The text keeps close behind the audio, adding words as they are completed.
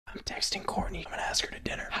I'm texting Courtney. I'm gonna ask her to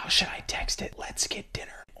dinner. How should I text it? Let's get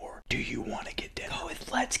dinner. Or do you want to get dinner? Go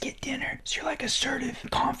with let's get dinner. So you're like assertive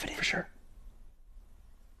and confident. For sure.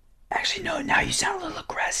 Actually, no, now you sound a little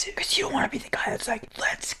aggressive. Because you don't want to be the guy that's like,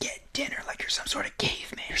 let's get dinner. Like you're some sort of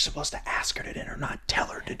caveman. You're supposed to ask her to dinner, not tell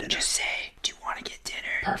her to dinner. Just say, do you want to get dinner?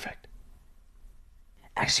 Perfect.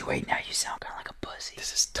 Actually, wait, now you sound kind of like a pussy.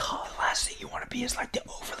 This is tough. The last thing you want to be is like the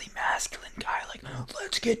overly masculine guy, like,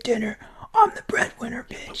 let's get dinner. I'm the breadwinner,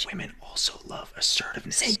 bitch. But women also love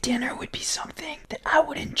assertiveness. Say dinner would be something that I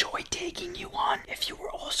would enjoy taking you on if you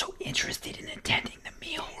were also interested in attending the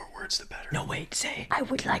meal. The more words, the better. No, wait, say, I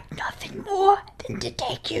would like nothing more than to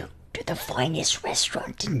take you to the finest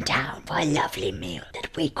restaurant in town for a lovely meal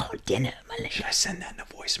that we call dinner, Malay. Should I send that in a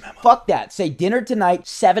voice memo? Fuck that. Say dinner tonight,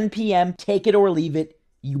 7 p.m., take it or leave it,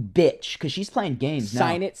 you bitch. Because she's playing games now.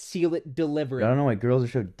 Sign it, seal it, deliver it. I don't know why girls are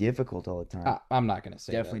so difficult all the time. I'm not going to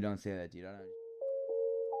say Definitely that. don't say that, dude. I don't